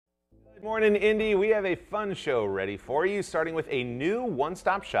Morning, Indy. We have a fun show ready for you, starting with a new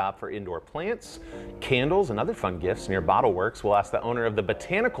one-stop shop for indoor plants, candles, and other fun gifts near Bottle Works. We'll ask the owner of the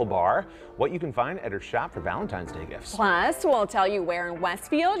Botanical Bar what you can find at her shop for Valentine's Day gifts. Plus, we'll tell you where in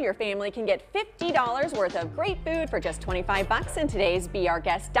Westfield your family can get $50 worth of great food for just 25 bucks in today's Be Our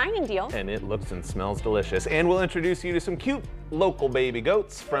Guest dining deal. And it looks and smells delicious. And we'll introduce you to some cute local baby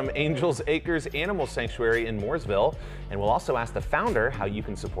goats from Angel's Acres Animal Sanctuary in Mooresville. And we'll also ask the founder how you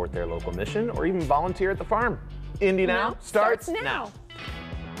can support their local mission or even volunteer at the farm. Indy Now starts now.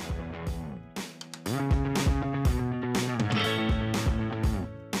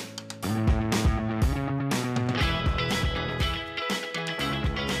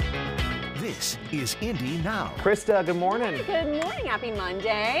 This is Indy Now. Krista, good morning. Hi, good morning. Happy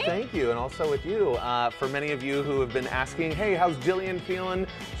Monday. Thank you, and also with you. For many of you who have been asking, hey, how's Jillian feeling?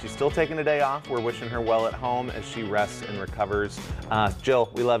 She's still taking a day off. We're wishing her well at home as she rests and recovers. Jill,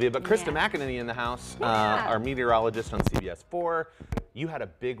 we love you. But Krista McEnany in the house, our meteorologist on CBS 4. You had a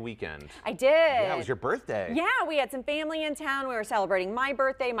big weekend. I did. Yeah, it was your birthday. Yeah, we had some family in town. We were celebrating my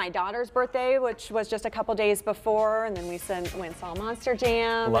birthday, my daughter's birthday, which was just a couple days before, and then we went and saw Monster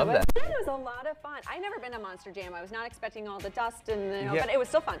Jam. Love that. It was a lot of fun. I've never been to Monster Jam. I was not expecting all the dust, and but it was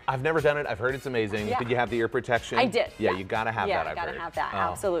still fun. I've never done it. I've heard it's amazing. Yeah. Did you have the ear protection? I did. Yeah, you gotta have that. Yeah, gotta have that.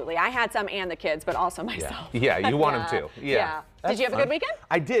 Absolutely. I had some and the kids, but also myself. Yeah, you want them too. Yeah. Did you have a good weekend?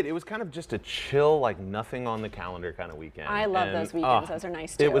 I did. It was kind of just a chill, like nothing on the calendar kind of weekend. I love those weekends. Those are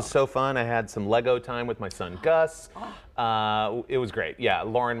nice too. It was so fun. I had some Lego time with my son Gus. It was great. Yeah,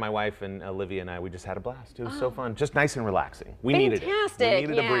 Lauren, my wife, and Olivia and I, we just had a blast. It was so fun. Just nice and relaxing. We needed it. Fantastic.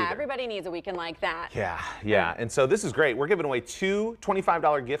 We needed a breather. Everybody needs a weekend like that. Yeah. And so this is great. We're giving away two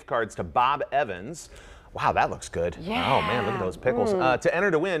 $25 gift cards to Bob Evans. Wow, that looks good. Yeah. Oh man, look at those pickles. To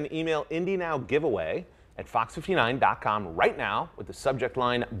enter to win, email IndyNowGiveaway at fox59.com right now with the subject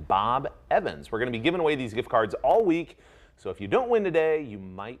line Bob Evans. We're going to be giving away these gift cards all week. So if you don't win today, you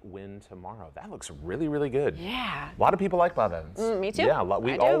might win tomorrow. That looks really, really good. Yeah. A lot of people like Bob Evans. Me too. Yeah,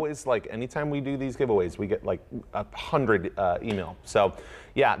 we always like, anytime we do these giveaways, we get like 100 email. So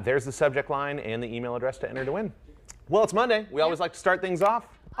yeah, there's the subject line and the email address to enter to win. Well, it's Monday. We always like to start things off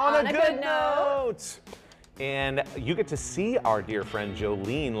on a good note. And you get to see our dear friend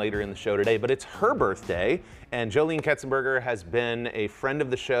Jolene later in the show today, but it's her birthday. And Jolene Ketzenberger has been a friend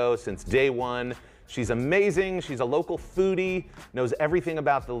of the show since day one. She's amazing. She's a local foodie, knows everything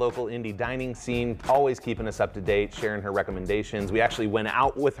about the local indie dining scene, always keeping us up to date, sharing her recommendations. We actually went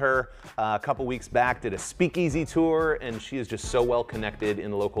out with her a couple weeks back, did a speakeasy tour, and she is just so well connected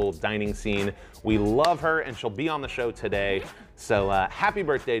in the local dining scene. We love her, and she'll be on the show today. So happy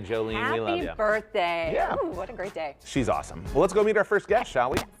birthday, Jolene. We love you. Happy birthday. Yeah. Ooh, what a great day. She's awesome. Well, let's go meet our first guest,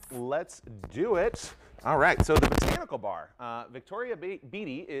 shall we? Let's do it. All right, so the Botanical Bar. Victoria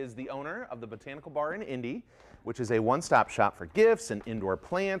Beatty is the owner of the Botanical Bar in Indy, which is a one-stop shop for gifts and indoor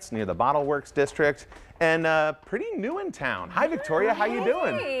plants near the Bottle Works district, and pretty new in town. Hi, Victoria. How you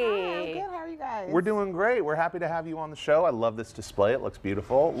doing? Hi, I'm good. How are you guys? We're doing great. We're happy to have you on the show. I love this display. It looks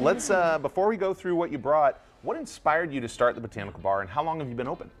beautiful. Let's, before we go through what you brought, what inspired you to start the Botanical Bar, and how long have you been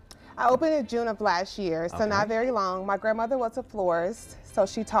open? I opened in June of last year, so not very long. My grandmother was a florist, so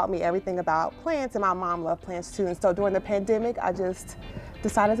she taught me everything about plants, and my mom loved plants too. And so during the pandemic, I just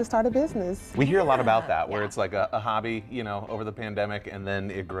decided to start a business. We hear a lot about that, where it's like a hobby, you know, over the pandemic, and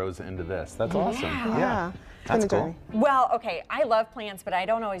then it grows into this. That's awesome. Yeah. That's cool. Well, okay, I love plants, but I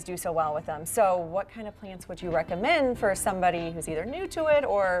don't always do so well with them. So what kind of plants would you recommend for somebody who's either new to it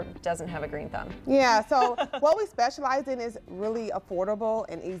or doesn't have a green thumb? Yeah, so what we specialize in is really affordable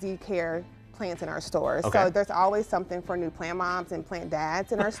and easy care plants in our stores. So there's always something for new plant moms and plant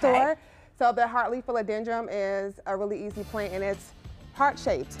dads in our store. So the heartleaf philodendron is a really easy plant, and it's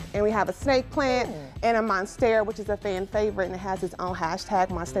heart-shaped. And we have a snake plant and a monstera, which is a fan favorite, and it has its own hashtag,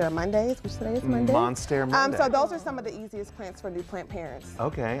 Monstera Mondays, which today is Monday. Monstera Monday. So those are some of the easiest plants for new plant parents.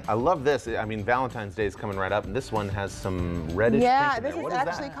 Okay, I love this. I mean, Valentine's Day is coming right up, and this one has some reddish pink in this there. is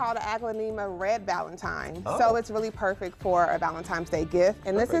actually called an Aglaonema Red Valentine. Oh. So it's really perfect for a Valentine's Day gift.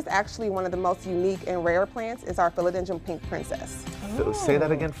 And this is actually one of the most unique and rare plants. It's our Philodendron Pink Princess. Say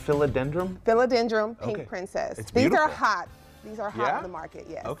that again, Philodendron? Philodendron Pink Princess. It's These beautiful. are hot. These are hot on the market,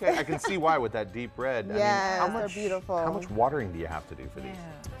 yes. Okay, I can see why with that deep red. Yes, I mean, they're beautiful. How much watering do you have to do for these?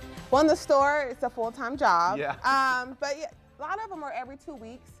 Well, in the store, it's a full-time job. Yeah. But yeah, a lot of them are every 2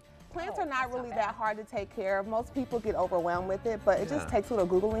 weeks. Plants are not really that hard to take care of. Most people get overwhelmed with it, but it just takes a little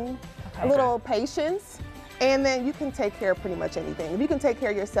Googling, a little patience, And then you can take care of pretty much anything. If you can take care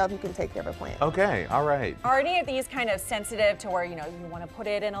of yourself, you can take care of a plant. Okay, all right. Are any of these kind of sensitive to where, you want to put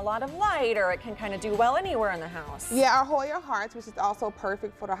it in a lot of light, or it can kind of do well anywhere in the house? Yeah, our Hoya hearts, which is also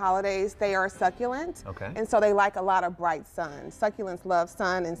perfect for the holidays, they are succulent. Okay. And so they like a lot of bright sun. Succulents love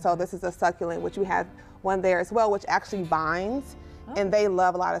sun, and so this is a succulent, which we have one there as well, which actually vines. And they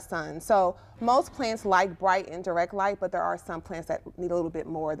love a lot of sun. So most plants like bright and direct light, but there are some plants that need a little bit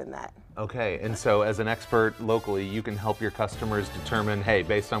more than that. Okay, and so as an expert locally, you can help your customers determine, hey,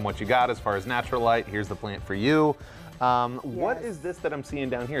 based on what you got as far as natural light, here's the plant for you. What is this that I'm seeing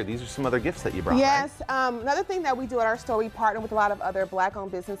down here? These are some other gifts that you brought, yes, right? Another thing that we do at our store, we partner with a lot of other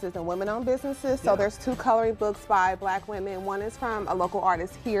Black-owned businesses and women-owned businesses. So there's 2 coloring books by Black women. One is from a local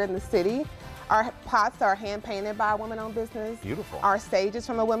artist here in the city. Our pots are hand-painted by a women-owned business. Beautiful. Our sage is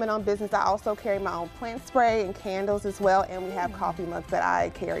from a women-owned business. I also carry my own plant spray and candles as well, and we have coffee mugs that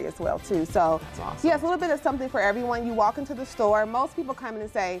I carry as well, too. So, that's awesome. yeah, it's a little bit of something for everyone. You walk into the store, most people come in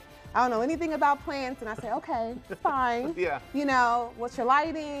and say, I don't know anything about plants, and I say, okay, it's fine. Yeah. What's your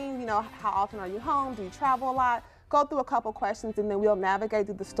lighting? How often are you home? Do you travel a lot? Go through a couple questions, and then we'll navigate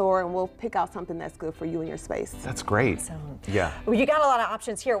through the store and we'll pick out something that's good for you and your space. That's great. Awesome. Yeah. Well, you got a lot of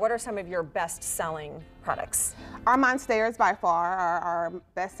options here. What are some of your best-selling products? Our monsteras by far are our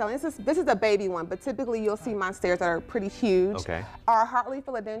best selling. This is a baby one, but typically you'll see monsteras that are pretty huge. Okay. Our heartleaf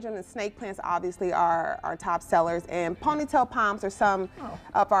philodendron and snake plants obviously are our top sellers, and ponytail palms are some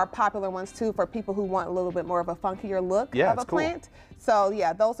of our popular ones too for people who want a little bit more of a funkier look of a plant. So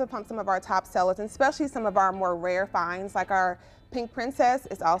yeah, those are some of our top sellers, and especially some of our more rare finds like our pink princess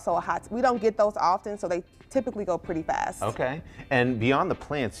is also a hot. We don't get those often, so they typically go pretty fast. Okay. And beyond the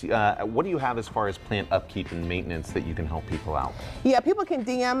plants, what do you have as far as plant upkeep and maintenance that you can help people out? Yeah, people can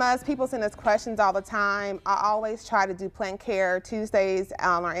DM us. People send us questions all the time. I always try to do plant care Tuesdays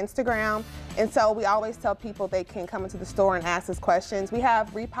on our Instagram. And so we always tell people they can come into the store and ask us questions. We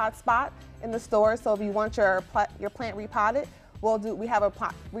have repot spot in the store, so if you want your plant repotted, we have a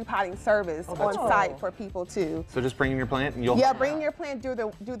repotting service on site for people too. So just bring in your plant and you'll... Yeah, bring your plant through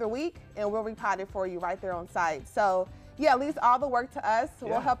the week and we'll repot it for you right there on site. So yeah, leaves all the work to us.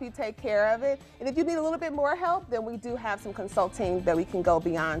 We'll help you take care of it. And if you need a little bit more help, then we do have some consulting that we can go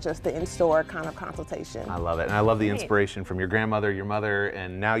beyond just the in-store kind of consultation. I love it. And I love the inspiration from your grandmother, your mother,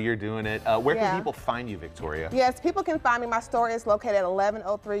 and now you're doing it. Where can people find you, Victoria? Yes, people can find me. My store is located at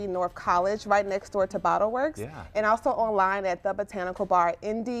 1103 North College, right next door to Bottle Works. Yeah. And also online at the Botanical Bar,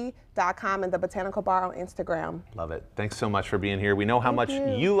 Indy.com, and the Botanical Bar on Instagram. Love it. Thanks so much for being here. We know how much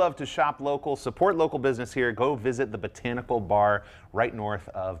you love to shop local, support local business here. Go visit the Botanical Bar right north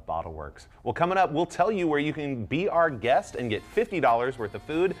of Bottle Works. Well, coming up, we'll tell you where you can be our guest and get $50 worth of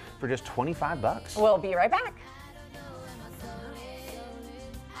food for just $25. We'll be right back.